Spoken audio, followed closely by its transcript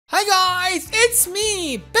Hi guys, it's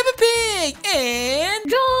me, Peppa Pig, and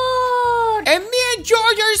George! And me and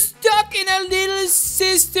George are stuck in our little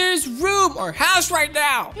sister's room or house right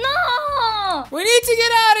now. No! We need to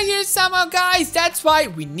get out of here somehow, guys. That's why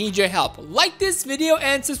we need your help. Like this video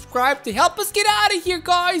and subscribe to help us get out of here,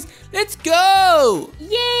 guys. Let's go!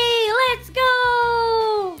 Yay, let's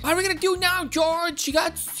go! What are we gonna do now, George? He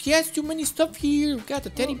has too many stuff here. We got the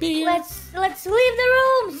teddy bear. Let's leave the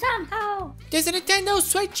room somehow. There's a Nintendo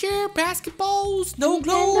sweatshirt, basketballs, no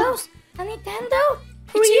globes. A Nintendo?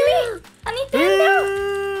 It's Really? here. A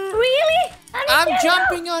Nintendo? Really? A Nintendo? I'm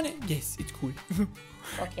jumping on it. Yes, it's cool.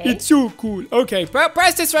 Okay. It's so cool. Okay,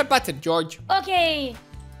 press this red button, George. Okay.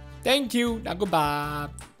 Thank you. Now goodbye.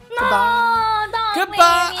 No, Goodbye. don't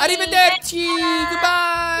Goodbye. leave me. Arrivederci.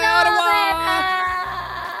 Goodbye. Au revoir.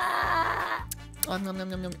 No, Nom, nom,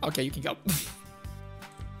 nom, nom. Okay, you can go.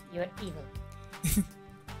 You're evil.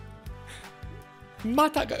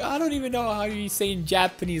 Mata, I don't even know how you say in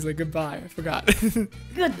Japanese like goodbye. I forgot.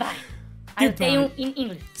 Goodbye. I'll tell you in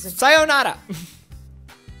English. Sayonara.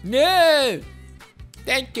 No.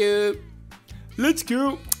 Thank you. Let's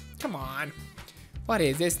go. Come on. What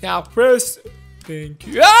is this now? Press. Thank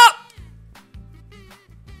you. Ah!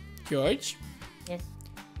 George, Yes.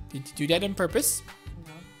 did you do that on purpose?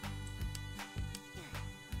 No.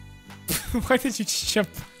 Why did you just jump?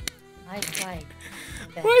 I tried.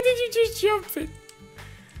 Why did you just jump it?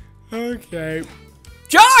 Okay.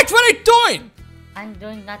 George, what are you doing? I'm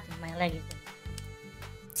doing nothing. My leg is.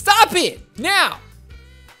 Stop it! Now!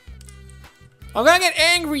 I'm gonna get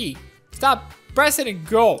angry. Stop. Press it and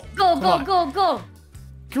go. Go, Come go, on. go, go.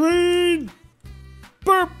 Green!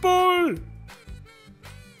 Purple!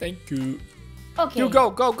 Thank you. Okay. You go,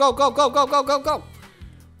 go, go, go, go, go, go, go, go.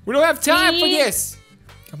 We don't have time for Green. this.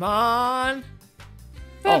 Come on.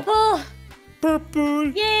 Purple. Oh, purple.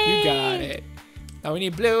 Yay. You got it. Now we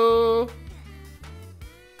need blue.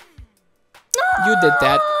 No! You did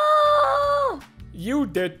that. You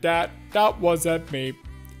did that. That wasn't me.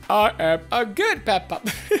 I am a good Peppa.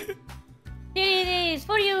 Here it is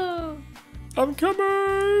for you. I'm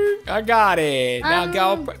coming. I got it. Now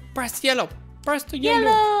go. Press yellow. Press the yellow.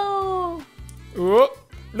 Yellow. Oh,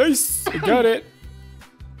 nice. I got it.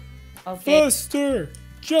 Okay. Faster.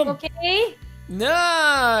 Jump. Okay.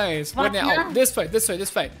 Nice. What Wait now. now? Oh, this way. This way.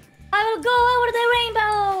 This way. I will go over the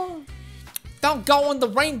rainbow. Don't go on the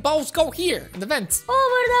rainbows. Go here in the vents.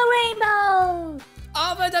 Over the rainbow.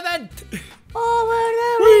 Over the vent. Over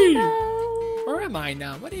the Whee! rainbow. Where am I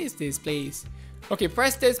now? What is this place? Okay,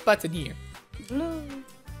 press this button here. Blue.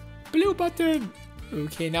 Blue button.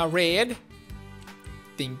 Okay, now red.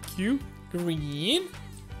 Thank you. Green.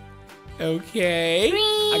 Okay. Green.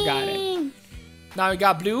 I got it. Now we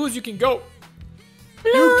got blues. You can go.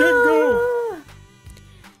 Blue. You can go.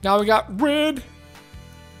 Now we got red.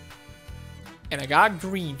 And I got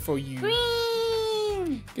green for you.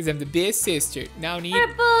 Green. Because I'm the big sister. Now I need...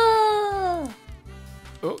 Purple.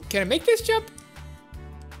 Oh, can I make this jump?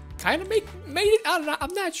 Kind of made it. I don't know.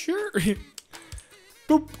 I'm not sure.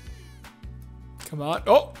 Boop. Come on.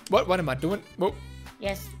 Oh, what am I doing? Oh,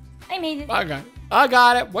 Yes, I made it. I got it. I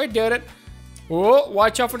got it. We did it. Oh,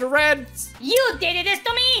 watch out for the reds. You did this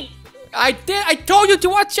to me. I did. I told you to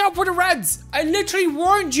watch out for the reds. I literally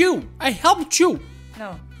warned you. I helped you.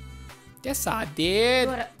 No, Yes, I did.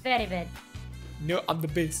 you're very bad. No, I'm the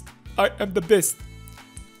best. I am the best.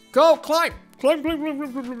 Go, climb. Climb, climb, climb,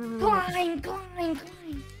 climb, climb, climb.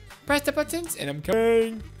 Climb. Press the buttons and I'm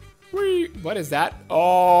coming. Whee. What is that?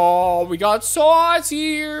 Oh, we got sauce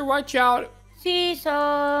here. Watch out.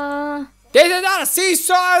 Seesaw. This is not a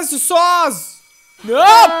seesaw, it's a sauce. No!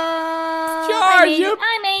 George,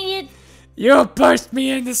 I made it. You pushed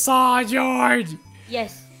me in the saw, George.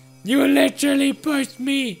 Yes. You literally pushed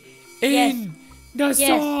me in the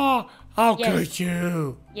saw. How Yes. could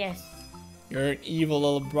you? Yes. You're an evil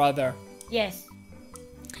little brother. Yes.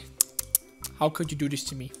 How could you do this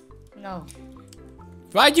to me? No.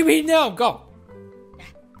 Why'd you mean no? Go.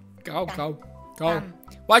 Go, go, go. Come.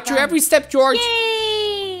 Watch your Come. every step, George.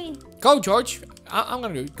 Yay! Go, George. I'm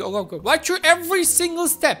gonna do it. Go, go, go. Watch your every single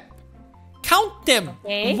step. Count them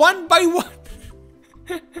Okay. one by one.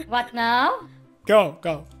 What now? Go,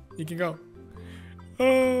 go. You can go.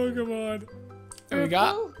 Oh, come on. There we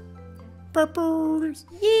go. Purples.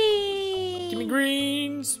 Yay! Give me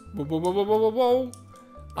greens. Whoa, whoa, whoa, whoa, whoa, whoa, whoa.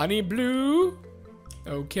 I need blue.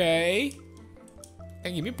 Okay.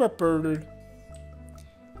 And give me purple.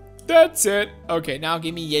 That's it. Okay, now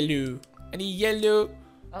give me yellow. I need yellow.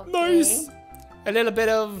 Okay. Nice. A little bit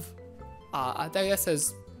of, I think that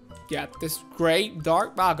says, yeah, this gray,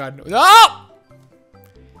 dark. Oh, God, no. Oh!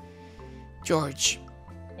 George.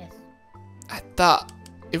 Yes. I thought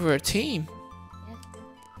If we're a team. Yes.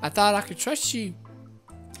 I thought I could trust you.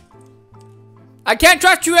 I can't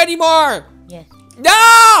trust you anymore. Yes.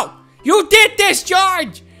 No! You did this,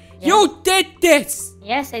 George. Yes. You did this.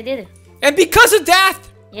 Yes, I did it. And because of that,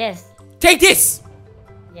 Yes. take this.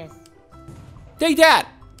 Yes. Take that.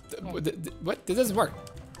 Yes. What? This doesn't work.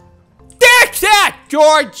 Take that,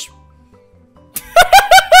 George.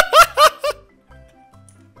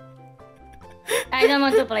 I don't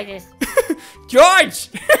want to play this. George.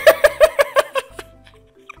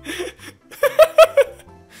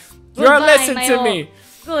 You're Goodbye, listen my to old- me.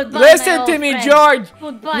 Goodbye, Listen my to old me, friend. George.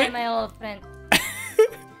 Goodbye, my old friend.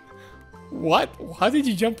 What? How did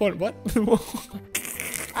you jump on what?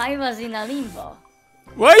 I was in a limbo.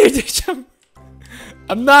 Why did you jump?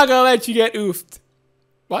 I'm not gonna let you get oofed.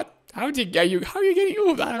 What? How are you getting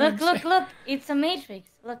oofed? I don't Look, understand. look. It's a matrix.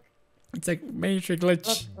 Look, It's like matrix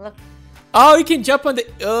glitch. look. Oh, you can jump on the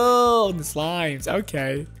the slimes.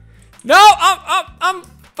 Okay. No, I'm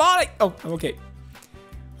falling. Oh, I'm okay.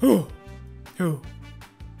 Whew. Whew.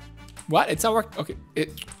 What? It's not working. Okay.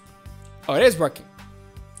 Oh, it is working.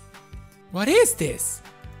 What is this?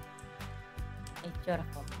 It's your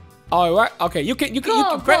fault. Oh, it worked. Okay, you can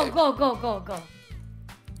Go. grab. Go.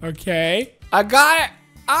 Okay. I got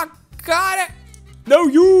it. No,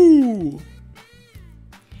 you.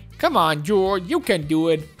 Come on, George. You can do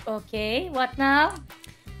it. Okay, what now?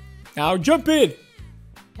 Now jump in.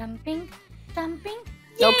 Jumping.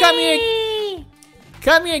 No, come here. Yay!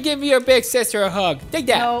 Come here and give your big sister a hug. Take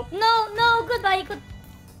that. No, goodbye.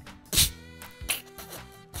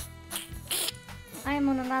 I am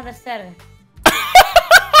on another server.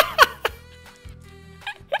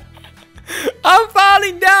 I'm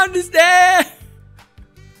falling down the stairs.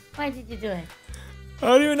 Why did you do it? I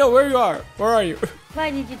don't even know where you are. Where are you?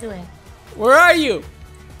 Why did you do it? Where are you?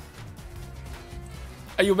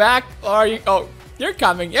 Are you back? Or are you? Oh, you're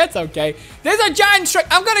coming. It's okay. There's a giant Shrek.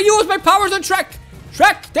 I'm gonna use my powers on Shrek.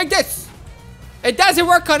 Shrek, take this. It doesn't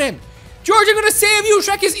work on him. George, I'm gonna save you.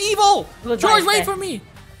 Shrek is evil. Goodbye, George, wait Shrek. for me.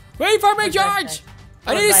 Wait for me, Goodbye, George. Shrek.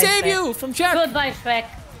 I need to Goodbye, save Shrek. you from Shrek. Goodbye, Shrek.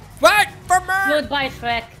 Wait for me. Goodbye,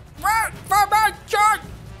 Shrek. Wait for me, George.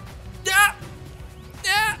 Yeah.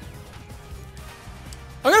 Yeah.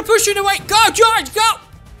 I'm gonna push you away. Go, George, go.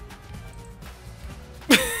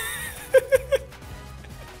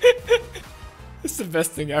 This is the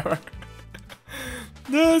best thing ever.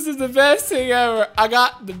 This is the best thing ever. I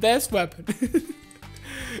got the best weapon.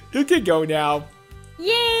 You can go now.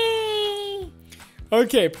 Yay!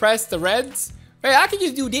 Okay, press the reds. Wait, I can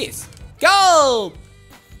just do this. Go!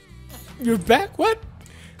 You're back? What?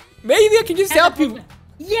 Maybe I can just help you.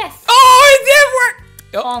 Yes! Oh, it did work!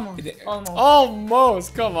 Oh, Almost, it did- almost.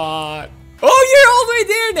 Almost, come on. Oh, you're all the way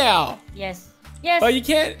there now. Yes. But you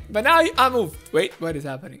can't, but now I moved. Wait, what is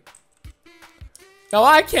happening? No,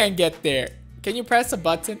 I can't get there. Can you press a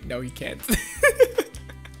button? No, you can't.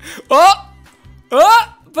 Oh!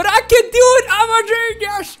 But I can do it! I'm a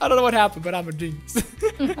genius! I don't know what happened, but I'm a genius.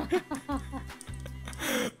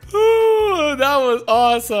 Oh, that was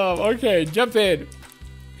awesome. Okay, jump in.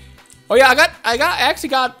 Oh yeah, I actually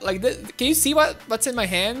got like this. Can you see what's in my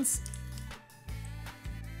hands?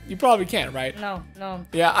 You probably can't, right? No.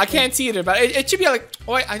 Yeah, I can't see it, but it should be like.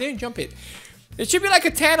 Oh wait, I didn't jump it. It should be like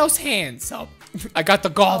a Thanos hand. So I got the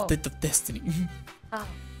gauntlet of destiny. Oh.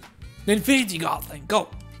 The Infinity Gauntlet. Go.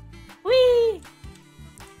 Whee!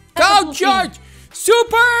 Go, George!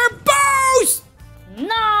 Super boost!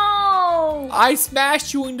 No! I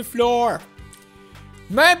smashed you in the floor.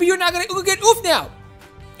 Maybe you're not gonna get oof now.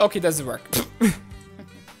 Okay, it doesn't work.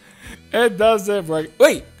 It doesn't work.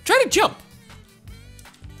 Wait, try to jump.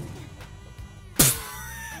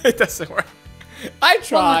 It doesn't work. I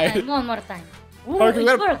tried. One more time. Ooh, Okay, it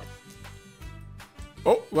we're- worked.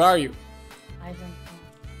 Oh, where are you? I don't know.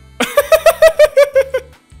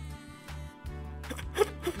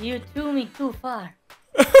 You threw me too far.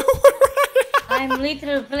 I'm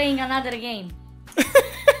literally playing another game.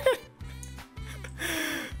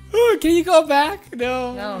 Oh, can you go back?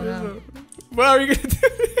 No. No. What are you gonna do?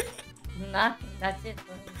 Nothing. That's it.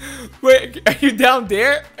 Wait, are you down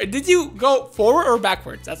there? Did you go forward or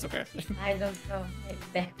backwards? That's okay. I don't know.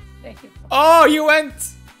 Maybe back. Oh, you went.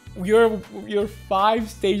 You're 5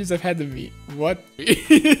 stages ahead of me. What?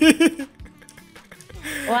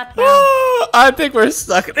 What now? Oh, I think we're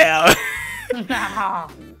stuck now. No.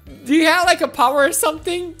 Do you have like a power or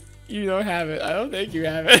something? You don't have it. I don't think you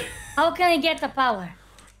have it. How can I get the power?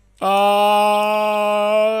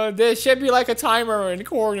 There should be like a timer in the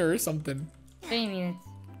corner or something. 3 minutes.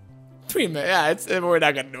 3 minutes. Yeah, we're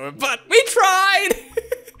not gonna do it, but we tried.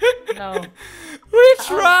 No. We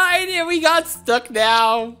tried and we got stuck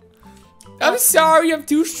now. I'm sorry, I'm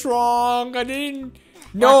too strong. I didn't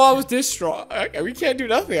know I was this strong. We can't do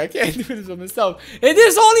nothing. I can't do this by myself. And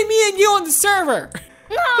there's only me and you on the server.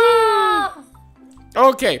 No!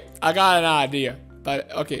 Okay, I got an idea.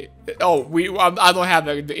 But okay. Oh, I don't have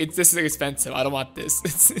that. This is expensive. I don't want this.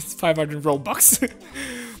 It's 500 Robux.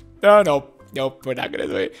 Nope, we're not gonna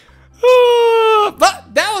do it.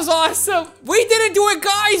 But that was awesome. We didn't do it,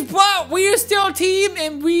 guys, but we are still a team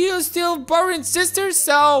and we are still brother and sisters.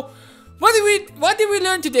 So what did we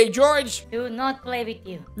learn today, George? Do not play with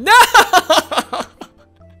you. No.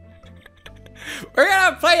 We're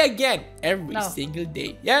gonna play again every single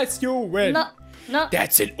day. Yes, you will. No.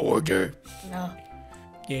 That's an order. No.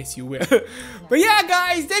 Yes, you will. But yeah,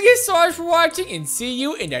 guys, thank you so much for watching and see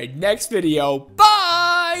you in our next video.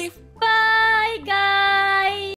 Bye. Bye, guys.